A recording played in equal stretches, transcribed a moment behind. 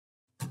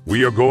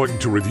we are going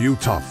to review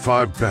top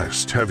 5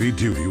 best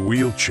heavy-duty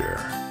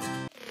wheelchair.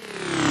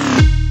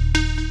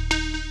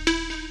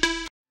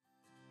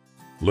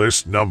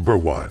 List number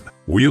 1.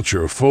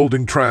 Wheelchair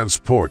Folding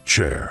Transport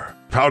Chair.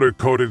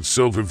 Powder-coated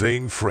silver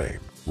vein frame.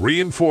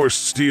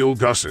 Reinforced steel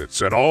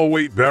gussets and all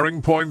weight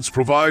bearing points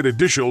provide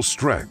additional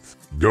strength.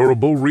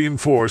 Durable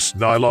reinforced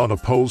nylon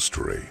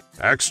upholstery.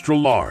 Extra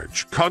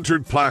large,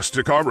 contoured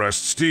plastic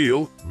armrest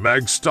steel,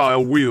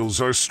 mag-style wheels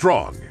are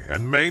strong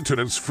and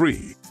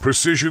maintenance-free.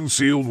 Precision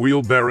sealed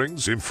wheel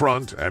bearings in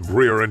front and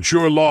rear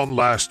ensure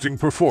long-lasting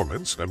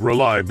performance and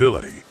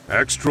reliability.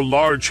 Extra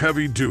large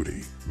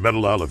heavy-duty,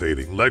 metal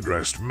elevating leg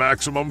rest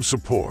maximum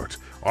support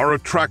are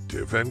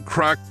attractive and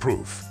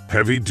crack-proof.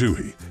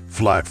 Heavy-duty,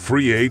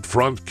 flat-free 8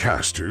 front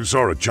casters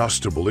are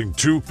adjustable in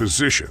 2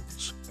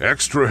 positions.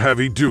 Extra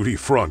heavy-duty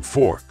front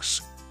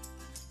forks.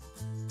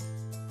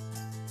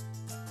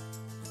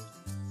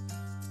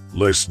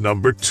 List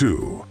number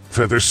 2.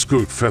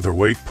 Featherscoot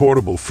Featherweight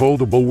Portable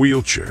Foldable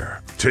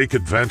Wheelchair. Take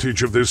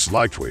advantage of this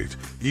lightweight,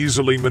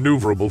 easily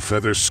maneuverable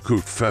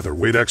Featherscoot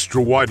Featherweight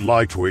Extra Wide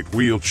Lightweight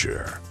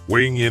Wheelchair.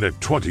 Weighing in at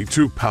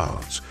 22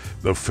 pounds,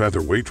 the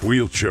Featherweight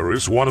wheelchair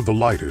is one of the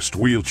lightest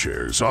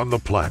wheelchairs on the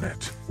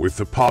planet. With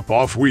the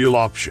pop-off wheel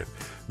option,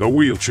 the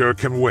wheelchair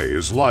can weigh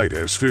as light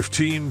as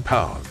 15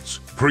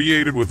 pounds.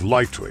 Created with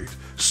lightweight,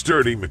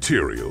 sturdy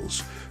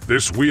materials,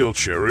 this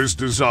wheelchair is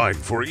designed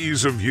for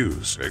ease of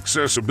use,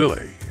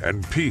 accessibility,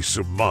 and peace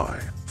of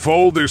mind.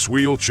 Fold this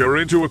wheelchair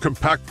into a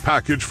compact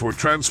package for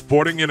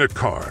transporting in a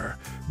car,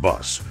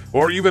 bus,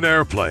 or even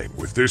airplane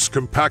with this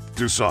compact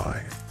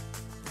design.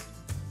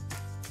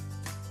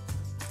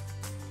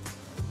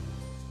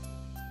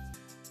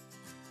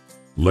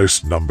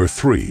 List number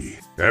 3.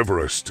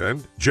 Everest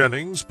and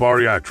Jennings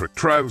Bariatric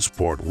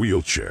Transport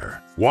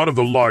Wheelchair. One of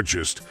the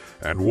largest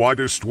and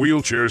widest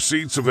wheelchair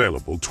seats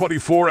available,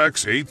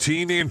 24x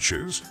 18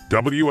 inches.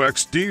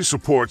 WXD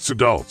supports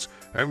adults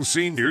and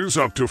seniors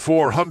up to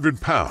 400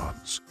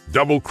 pounds.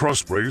 Double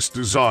cross-brace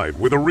design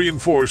with a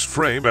reinforced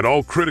frame at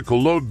all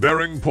critical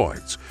load-bearing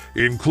points.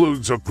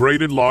 Includes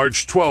upgraded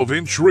large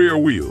 12-inch rear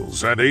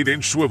wheels and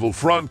 8-inch swivel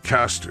front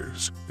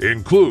casters.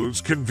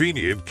 Includes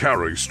convenient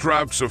carry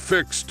straps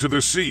affixed to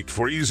the seat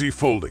for easy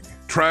folding,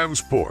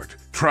 transport,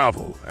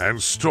 travel,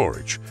 and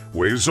storage.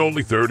 Weighs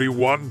only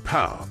 31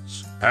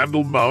 pounds.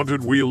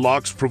 Handle-mounted wheel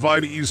locks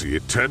provide easy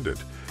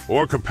attendant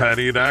or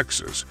companion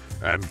access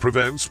and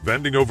prevents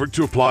bending over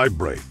to apply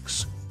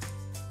brakes.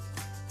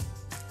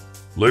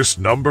 List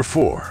number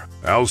 4.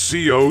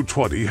 Alceo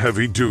 20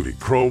 Heavy-Duty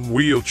Chrome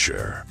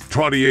Wheelchair.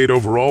 28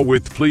 overall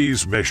width.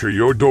 Please measure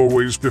your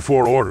doorways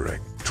before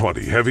ordering.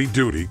 20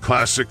 Heavy-Duty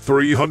Classic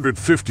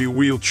 350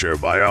 Wheelchair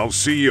by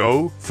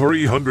Alceo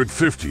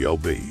 350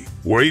 lb.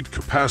 Weight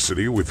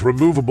capacity with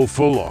removable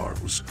full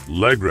arms,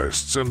 leg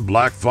rests, and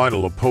black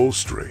vinyl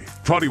upholstery.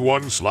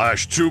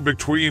 21/2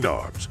 between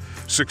arms.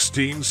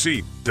 16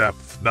 seat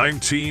depth,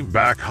 19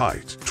 back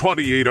height.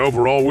 28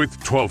 overall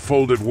width, 12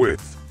 folded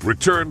width.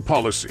 Return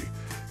policy.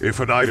 If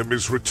an item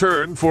is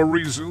returned for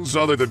reasons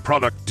other than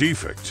product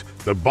defect,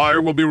 the buyer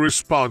will be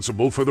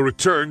responsible for the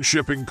return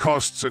shipping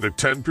costs and a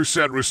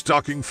 10%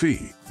 restocking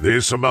fee.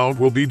 This amount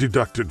will be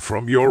deducted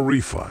from your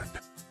refund.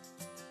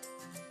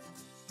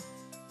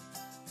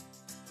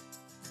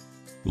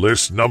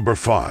 List number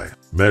 5.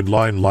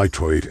 Medline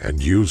Lightweight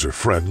and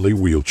User-Friendly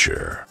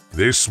Wheelchair.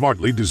 This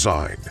smartly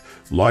designed,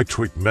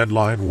 lightweight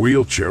Medline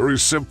wheelchair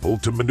is simple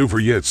to maneuver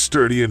yet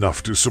sturdy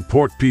enough to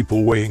support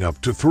people weighing up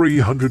to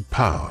 300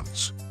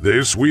 pounds.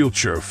 This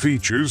wheelchair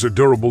features a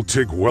durable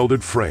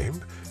TIG-welded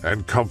frame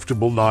and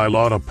comfortable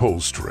nylon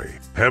upholstery.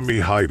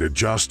 Hemi-height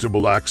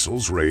adjustable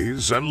axles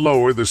raise and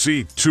lower the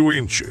seat 2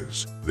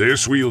 inches.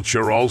 This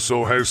wheelchair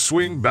also has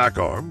swing back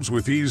arms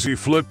with easy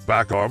flip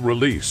back arm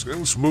release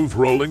and smooth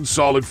rolling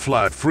solid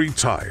flat free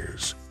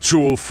tires.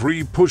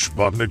 Tool-free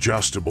push-button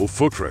adjustable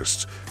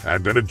footrests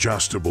and an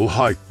adjustable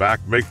height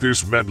back make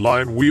this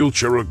Medline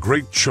wheelchair a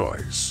great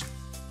choice.